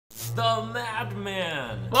the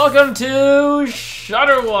Madman! Welcome to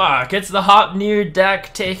SHUDDERWOCK! It's the hop new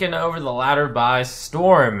deck taken over the ladder by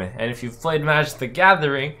Storm. And if you've played Magic the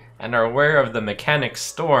Gathering and are aware of the mechanic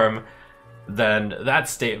Storm, then that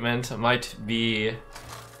statement might be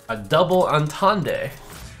a double entendre.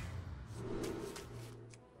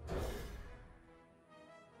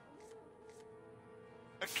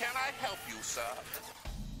 Can I help you, sir?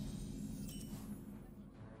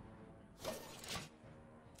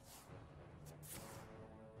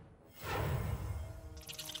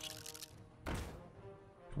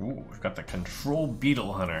 Ooh, we've got the Control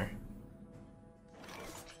Beetle Hunter.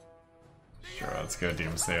 Sure, let's go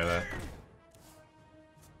Doomsayer that.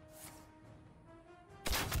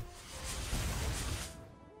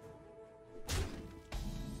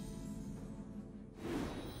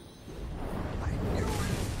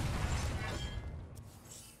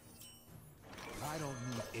 I don't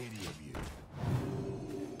need any of you.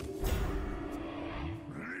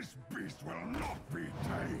 This beast will not be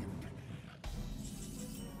tamed.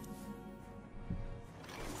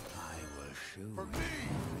 I will shoot for me.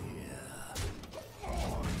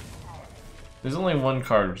 There's only one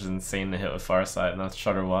card which is insane to hit with Farsight, and that's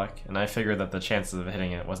SHUDDERWOCK, and I figured that the chances of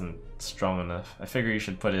hitting it wasn't strong enough. I figure you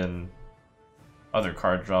should put in other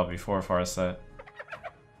card draw before Farsight.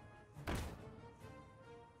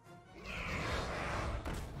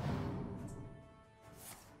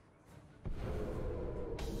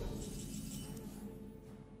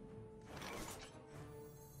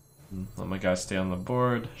 Let my guy stay on the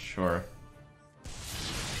board, sure.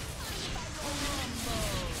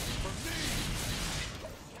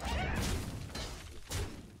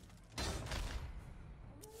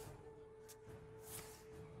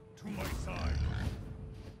 To my side.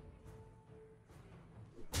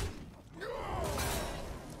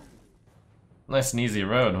 Nice and easy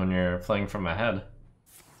road when you're playing from ahead.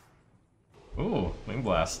 Ooh, Wing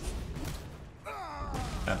Blast.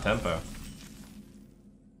 At tempo.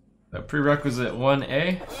 The prerequisite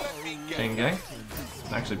 1A, Chain Gang.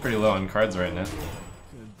 I'm actually pretty low on cards right now.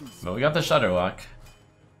 But we got the SHUDDERWOCK.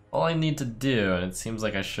 All I need to do, and it seems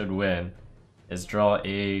like I should win, is draw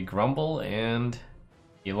a Grumble and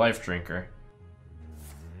a Life Drinker.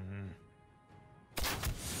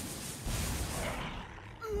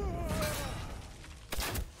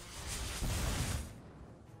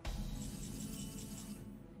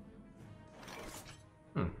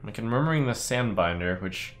 I can Murmuring the Sandbinder,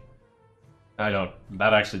 which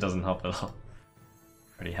that actually doesn't help at all.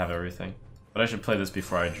 I already have everything. But I should play this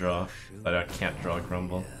before I draw, but I can't draw a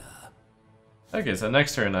Grumble. Okay, so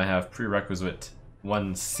next turn I have prerequisite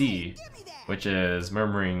 1C, which is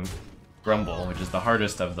Murmuring Grumble, which is the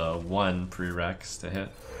hardest of the 1 prereqs to hit.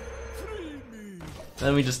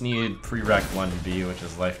 Then we just need prereq 1B, which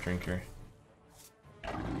is Life Drinker.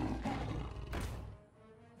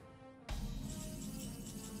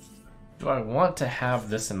 Do I want to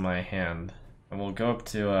have this in my hand? And we'll go up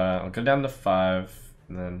to, I'll go down to 5,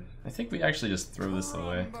 and then I think we actually just throw this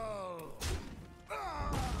away.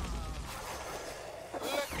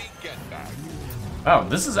 Let me get that. Wow,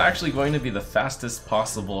 this is actually going to be the fastest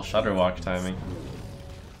possible SHUDDERWOCK timing.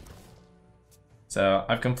 So,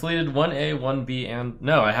 I've completed 1A, 1B, and...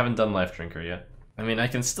 No, I haven't done Life Drinker yet. I mean, I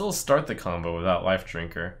can still start the combo without Life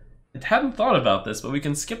Drinker. I hadn't thought about this, but we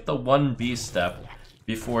can skip the 1B step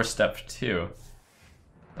before step 2.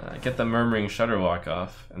 Get the Murmuring SHUDDERWOCK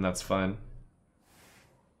off, and that's fine.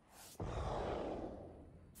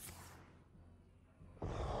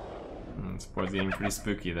 This board's getting pretty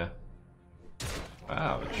spooky though.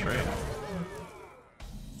 Wow, the trade.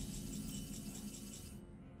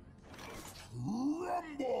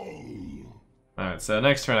 Alright, so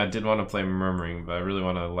next turn I did want to play Murmuring, but I really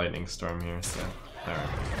want a Lightning Storm here, so... Alright.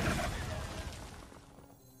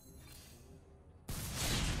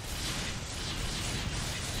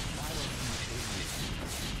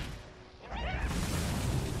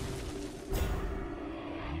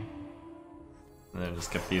 And then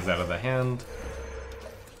just get these out of the hand.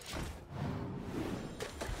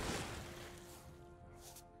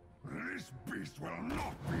 This beast will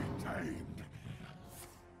not be tamed.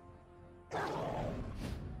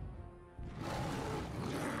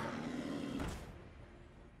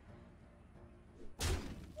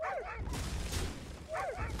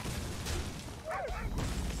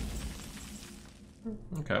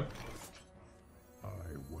 Okay. I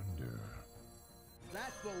wonder.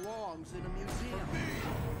 That belongs in a museum.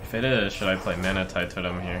 If it is, should I play Mana Tide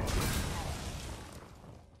Totem here?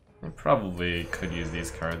 I probably could use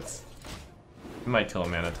these cards. I might kill a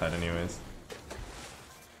Mana Tide anyways.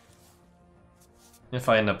 If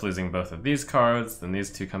I end up losing both of these cards, then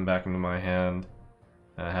these two come back into my hand.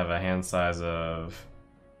 And I have a hand size of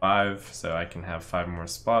 5, so I can have 5 more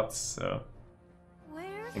spots, so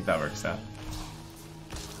I think that works out.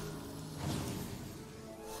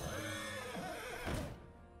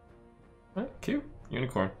 Alright, cute.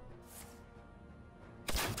 Unicorn.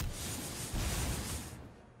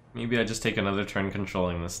 Maybe I just take another turn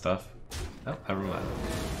controlling this stuff. Oh, never mind.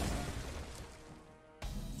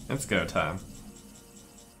 It's go time.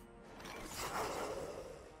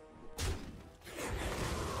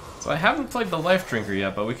 So I haven't played the Life Drinker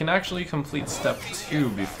yet, but we can actually complete step 2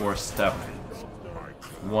 before step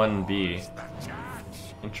 1B.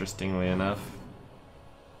 Interestingly enough.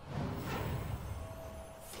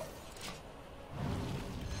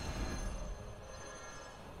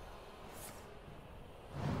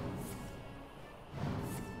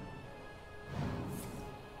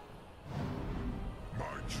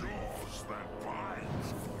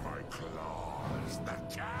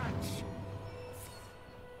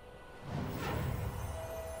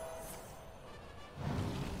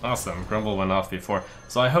 Awesome, Grumble went off before.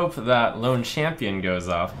 So I hope that Lone Champion goes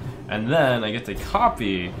off, and then I get to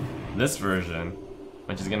copy this version,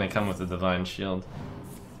 which is gonna come with the Divine Shield.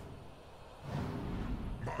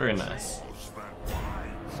 Very nice.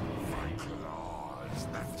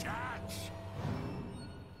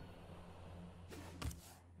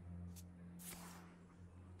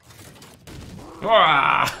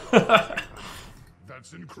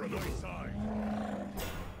 That's incredible.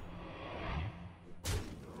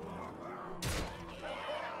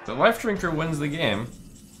 The Life Drinker wins the game.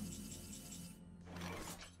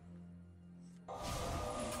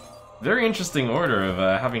 Very interesting order of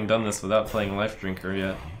having done this without playing Life Drinker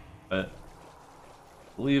yet, but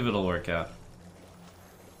I believe it'll work out.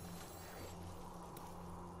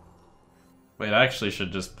 Wait, I actually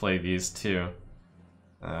should just play these two,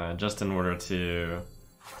 just in order to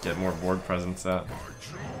get more board presence out.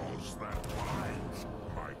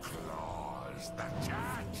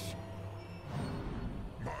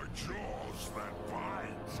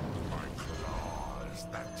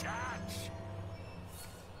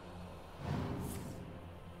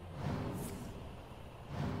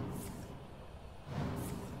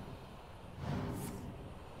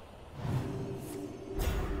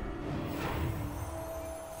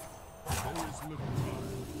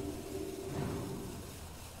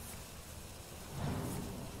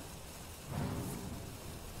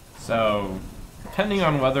 So, depending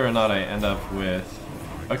on whether or not I end up with...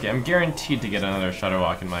 Okay, I'm guaranteed to get another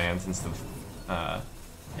Shudderwock in my hand since the...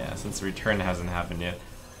 since the return hasn't happened yet.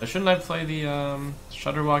 So shouldn't I play the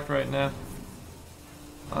Shudderwock right now?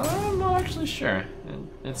 I'm not actually sure.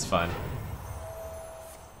 It's fine.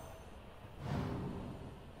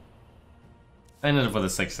 I ended up with a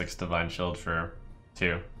 6/6 Divine Shield for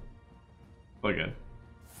 2. Look good.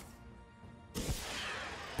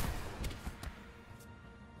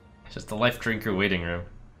 Just the Life Drinker waiting room.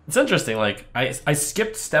 It's interesting, like, I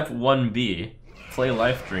skipped step 1B, play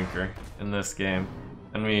Life Drinker, in this game,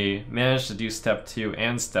 and we managed to do step 2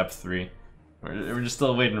 and step 3. We're just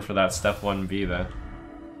still waiting for that step 1B, though.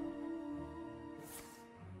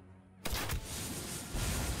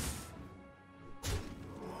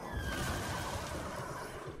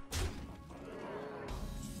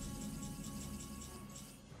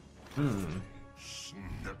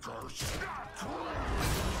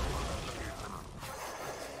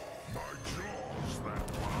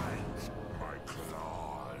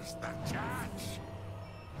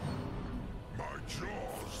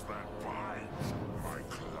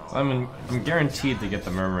 So I'm guaranteed to get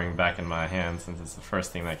the Murmuring back in my hand since it's the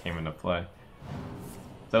first thing that came into play.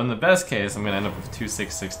 So in the best case, I'm going to end up with 2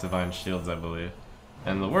 6/6 Divine Shields, I believe.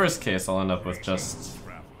 And in the worst case, I'll end up with just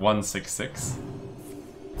 1 6/6.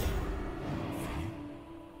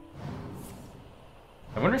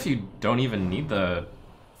 I wonder if you don't even need the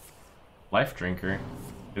Life Drinker,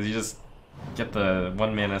 because you just get the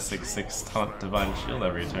 1 mana 6/6 taunt Divine Shield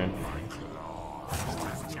every turn.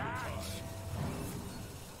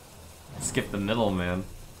 Skip the middle, man.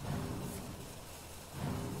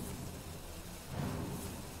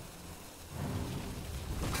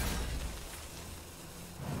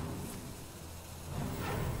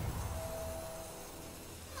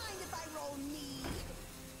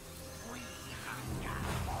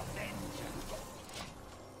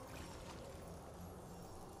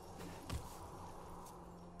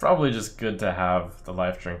 Probably just good to have the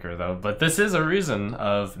Life Drinker though, but this is a reason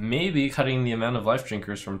of maybe cutting the amount of Life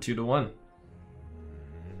Drinkers from 2 to 1.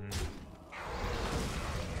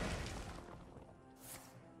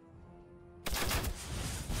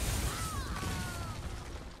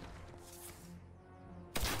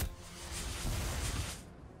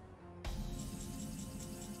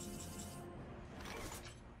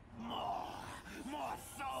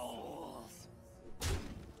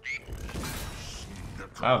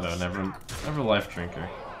 Wow, though, never life drinker.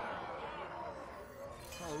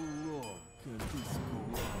 How long can this go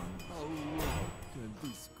on? How long can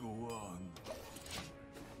this go on?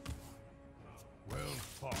 Well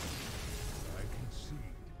fought. I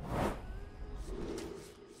concede.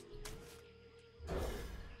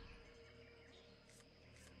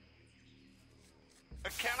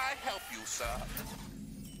 Can I help you, sir?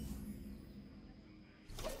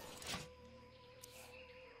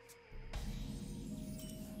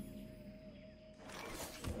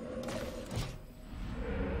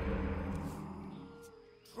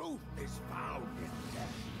 Truth is found in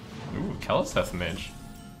death. Ooh, Keleseth mage.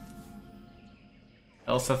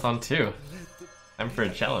 Keleseth on 2. Time for a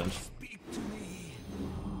challenge. Speak to me.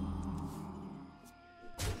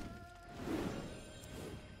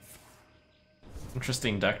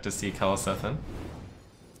 Interesting deck to see Keleseth in.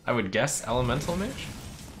 I would guess Elemental Mage?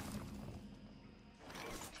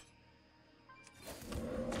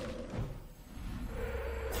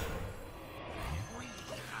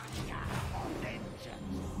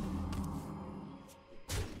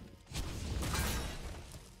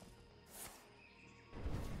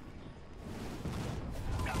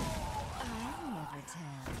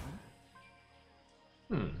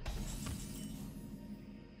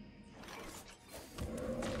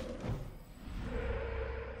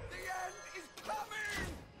 The end is coming!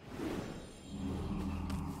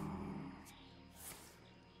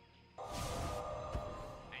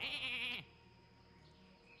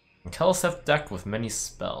 Keleseth deck with many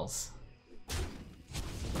spells.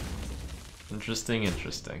 Interesting,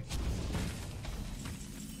 interesting.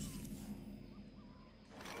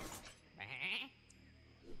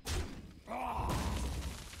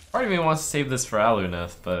 Part of me wants to save this for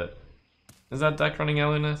Aluneth, but is that deck running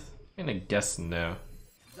Aluneth? I'm gonna guess no.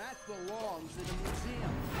 That belongs in a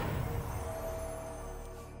museum.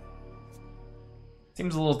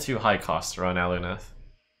 Seems a little too high cost to run Aluneth.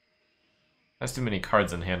 Has too many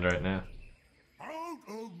cards in hand right now. Out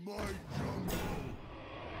of my jungle!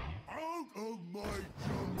 Out of my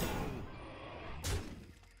jungle!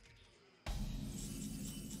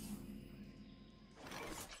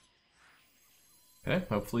 Okay,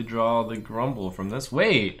 hopefully draw the Grumble from this.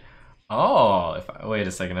 Wait! Oh, wait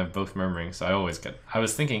a second, I have both Murmuring, so I always get... I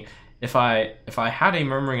was thinking, if I had a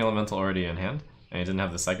Murmuring Elemental already in hand, and I didn't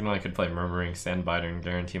have the second one, I could play Murmuring Sandbiter and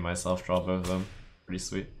guarantee myself draw both of them. Pretty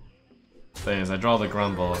sweet. Thing is, I draw the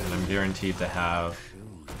Grumble, and I'm guaranteed to have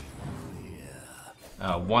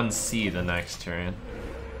 1C the next turn.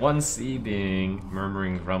 1C being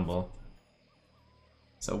Murmuring Grumble.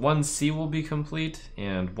 So 1C will be complete,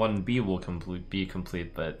 and 1B will be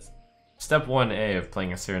complete, but step 1A of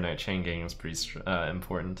playing a Serenite Chain Gang is pretty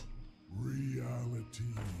important. Reality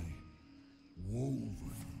woven.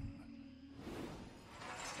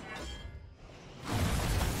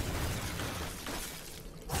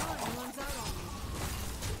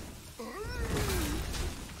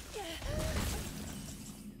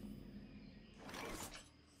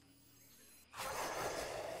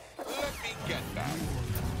 Let me get that.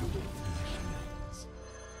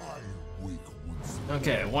 I wake once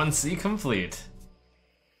Okay, 1C complete.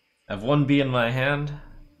 I have 1B in my hand.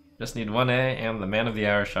 Just need 1A and the Man of the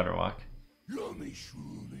Hour Shudderwock. yummy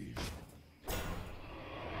shroomish.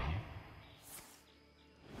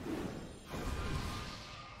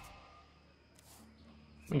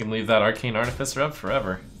 We can leave that Arcane Artificer up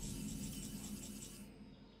forever.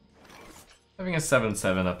 Having a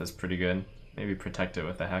 7/7 up is pretty good. Maybe protect it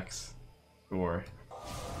with a Hex. Or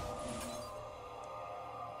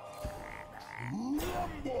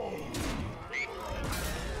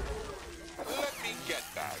Let me get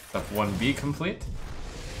that. step 1B complete.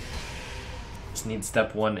 Just need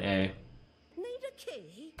step 1A. Need a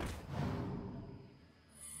key?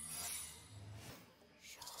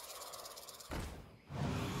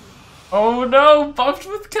 Oh no! Buffed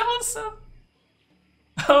with Keleseth!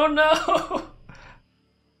 Oh no!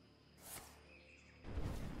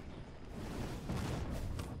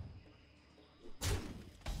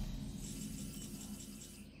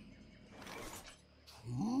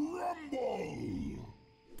 Rumble!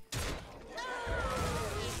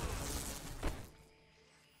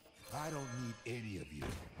 I don't need any of you.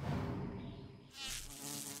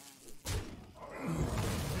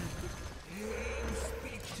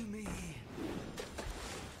 Speak to me.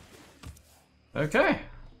 Okay.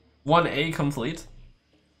 1A complete.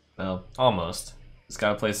 Well, almost. Just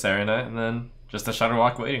gotta play Serenite and then just a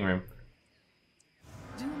Shudderwock waiting room.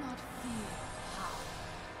 Do not fear.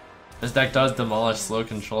 This deck does demolish slow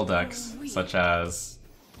control decks, such as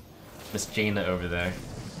Miss Jaina over there.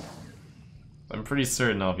 I'm pretty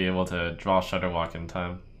certain I'll be able to draw Shudderwock in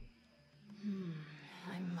time.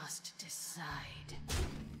 I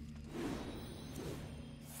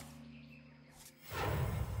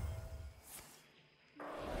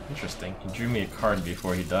Interesting. He drew me a card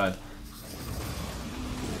before he died.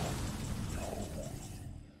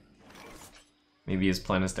 Maybe his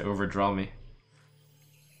plan is to overdraw me.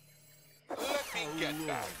 Let me get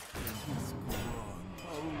that.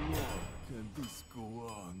 How long can this go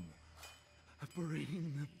on?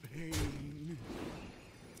 Bring the pain.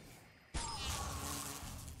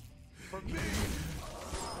 For me.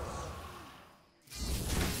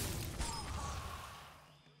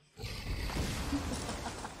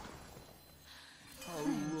 How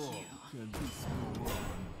long can this go on?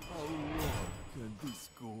 How long can this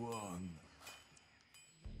go on?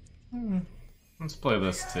 Let's play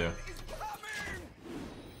this too.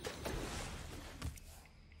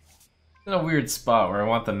 In a weird spot where I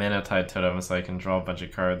want the mana tide totem so I can draw a bunch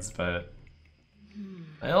of cards, but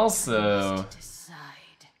I also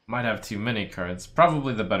might have too many cards.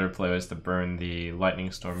 Probably the better play was to burn the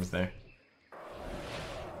lightning storms there.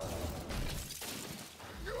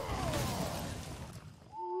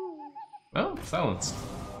 Well, silenced,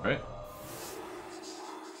 right?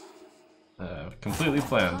 Completely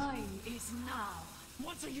planned. Time is now.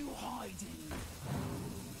 What are you hiding?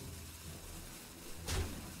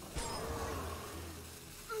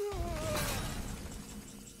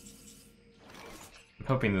 I'm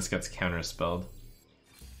hoping this gets counterspelled.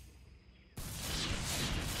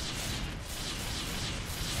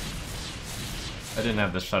 I didn't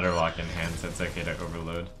have the Shudderwock in hand, so it's okay to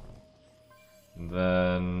overload. And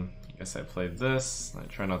then I guess I played this. I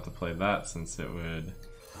try not to play that since it would.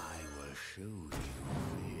 I will show you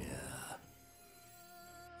fear.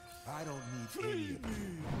 I don't need any of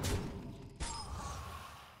you.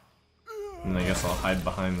 And I guess I'll hide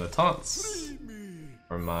behind the taunts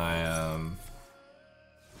for my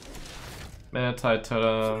mana tide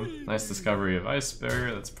totem. Nice discovery of Ice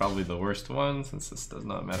Barrier. That's probably the worst one since this does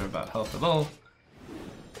not matter about health at all.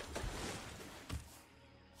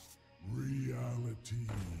 Reality.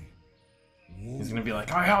 He's gonna be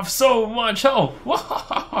like, I have so much health!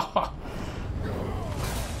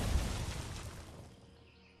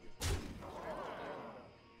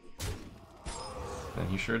 And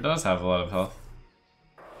he sure does have a lot of health.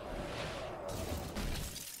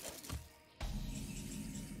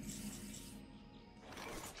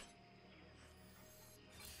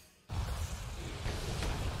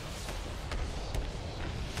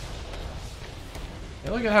 Hey,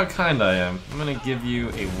 look at how kind I am. I'm gonna give you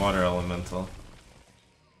a water elemental.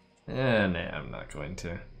 Nah, I'm not going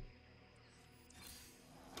to.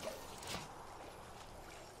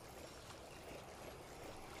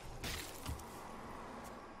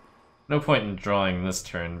 No point in drawing this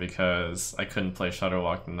turn because I couldn't play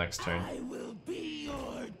Shudderwock the next turn. I will be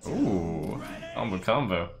your Ooh,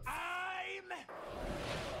 combo.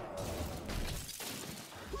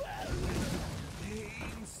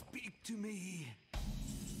 pain. Speak to me.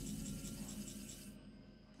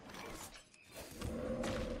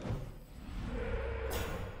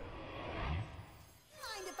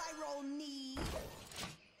 Mind if I roll knee?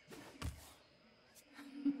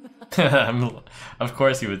 Of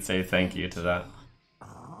course he would say thank you to that.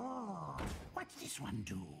 Oh, what's this one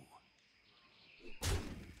do?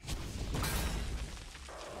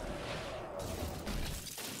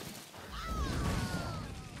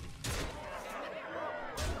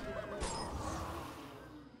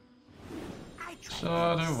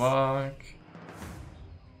 Shudderwock.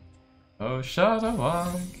 Oh,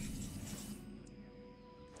 Shudderwock.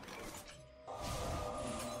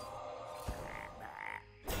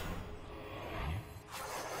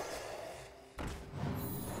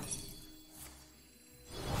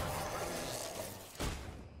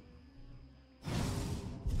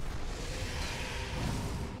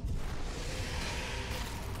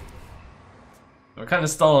 We're kind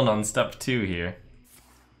of stalling on step 2 here.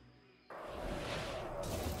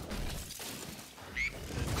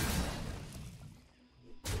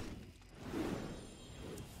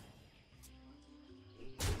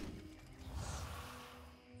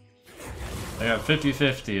 I got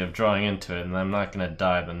 50-50 of drawing into it, and I'm not gonna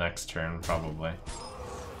die the next turn, probably.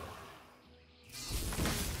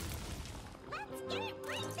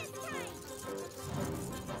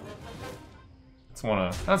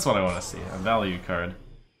 That's what I want to see, a value card.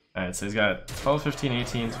 Alright, so he's got 12, 15,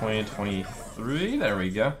 18, 20, 23, there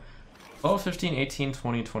we go. 12, 15, 18,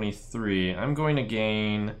 20, 23. I'm going to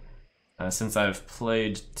gain, since I've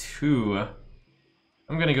played 2,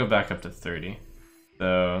 I'm gonna go back up to 30.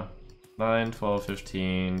 So, 9, 12,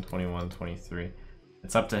 15, 21, 23.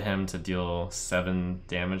 It's up to him to deal 7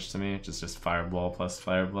 damage to me, which is just Fireball plus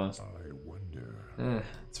Fire Blast. I wonder.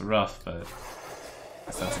 It's rough, but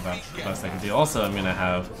that's about the best I can do. Also, I'm gonna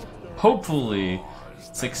have, hopefully,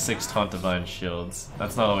 6/6 Taunt Divine Shields.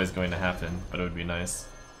 That's not always going to happen, but it would be nice.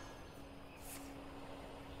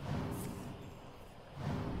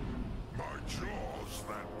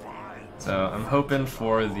 So I'm hoping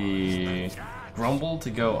for the Grumble to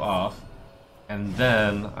go off, and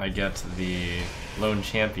then I get the Lone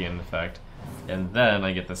Champion effect, and then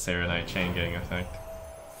I get the Serenite Chain Gang effect.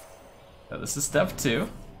 So this is step 2.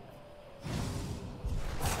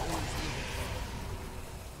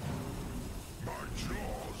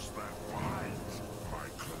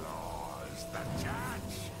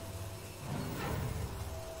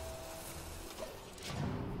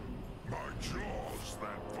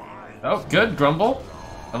 Oh, good, Grumble.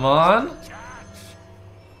 Come on.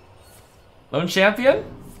 Lone Champion?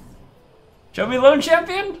 Show me Lone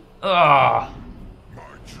Champion? Ah.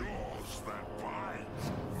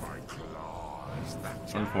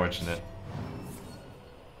 Unfortunate.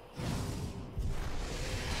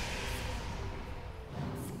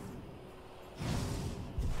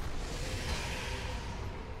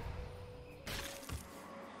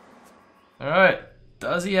 Alright,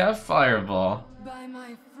 does he have Fireball? By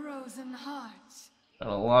my frozen heart. Got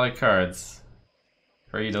a lot of cards.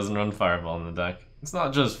 Pray he doesn't run Fireball in the deck. It's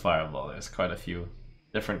not just Fireball, there's quite a few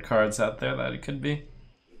different cards out there that it could be.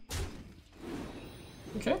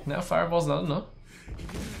 Okay, now Fireball's not enough.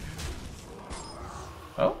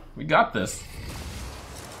 Oh, we got this.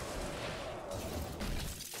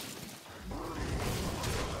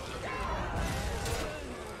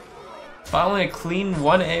 Finally a clean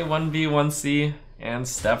 1A, 1B, 1C, and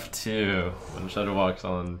step 2 when SHUDDERWOCK's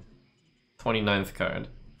on 29th card.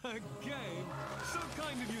 Again, so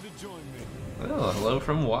kind of you to join me. Oh, hello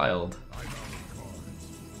from Wild.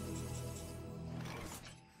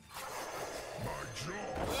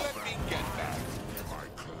 Let me get that.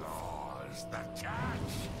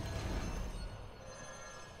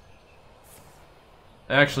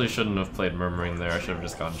 I actually shouldn't have played Murmuring there, I should have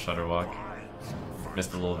just gone SHUDDERWOCK.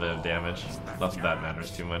 Missed a little bit of damage. Not that that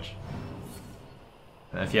matters too much.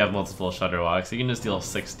 And if you have multiple SHUDDERWOCKs, you can just deal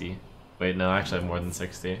 60. Wait, no, actually I have more than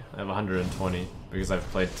 60. I have 120 because I've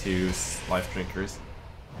played 2 Life Drinkers.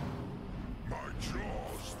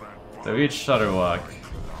 So each SHUDDERWOCK.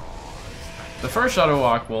 The first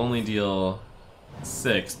SHUDDERWOCK will only deal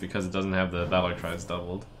 6 because it doesn't have the battle cries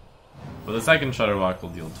doubled. But the second SHUDDERWOCK will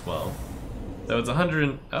deal 12. So it's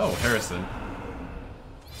 100 oh, Harrison.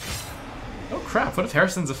 Oh crap, what if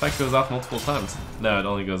Harrison's effect goes off multiple times? No, it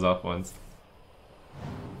only goes off once.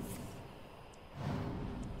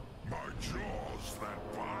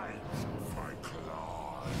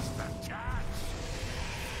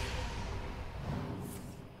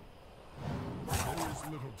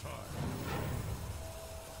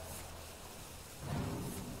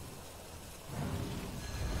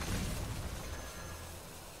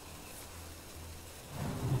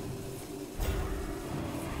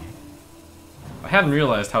 I hadn't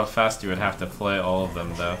realized how fast you would have to play all of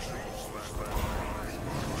them though.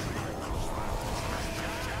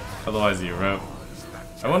 Otherwise you rope.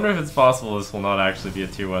 I wonder if it's possible this will not actually be a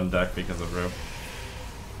tier 1 deck because of rope.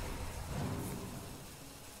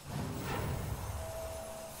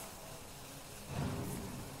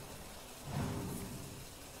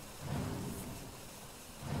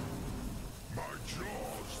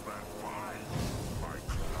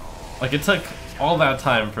 Like, it took all that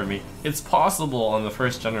time for me. It's possible on the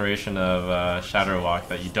first generation of SHUDDERWOCK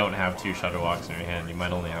that you don't have 2 SHUDDERWOCKs in your hand, you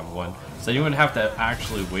might only have 1. So you would have to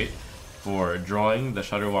actually wait for drawing the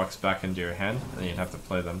SHUDDERWOCKs back into your hand, and then you'd have to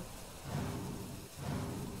play them.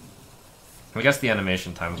 I guess the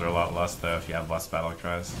animation times are a lot less though if you have less battle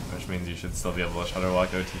cries, which means you should still be able to SHUDDERWOCK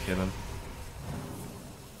OTK them.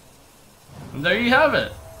 And there you have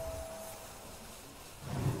it!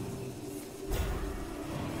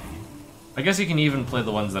 I guess you can even play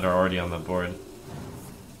the ones that are already on the board.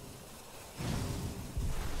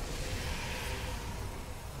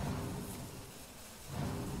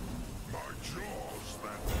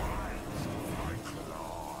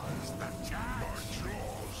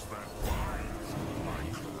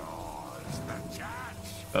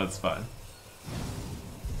 That's fine.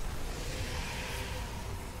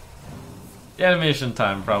 The animation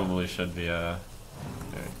time probably should be here,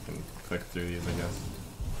 you can click through these, I guess.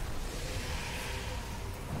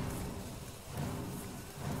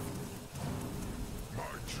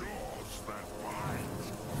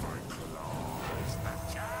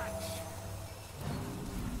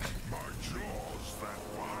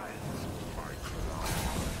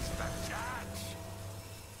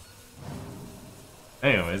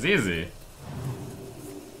 Anyways, easy.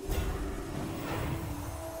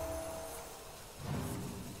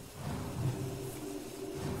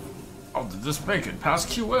 How did this make it past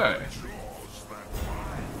QA?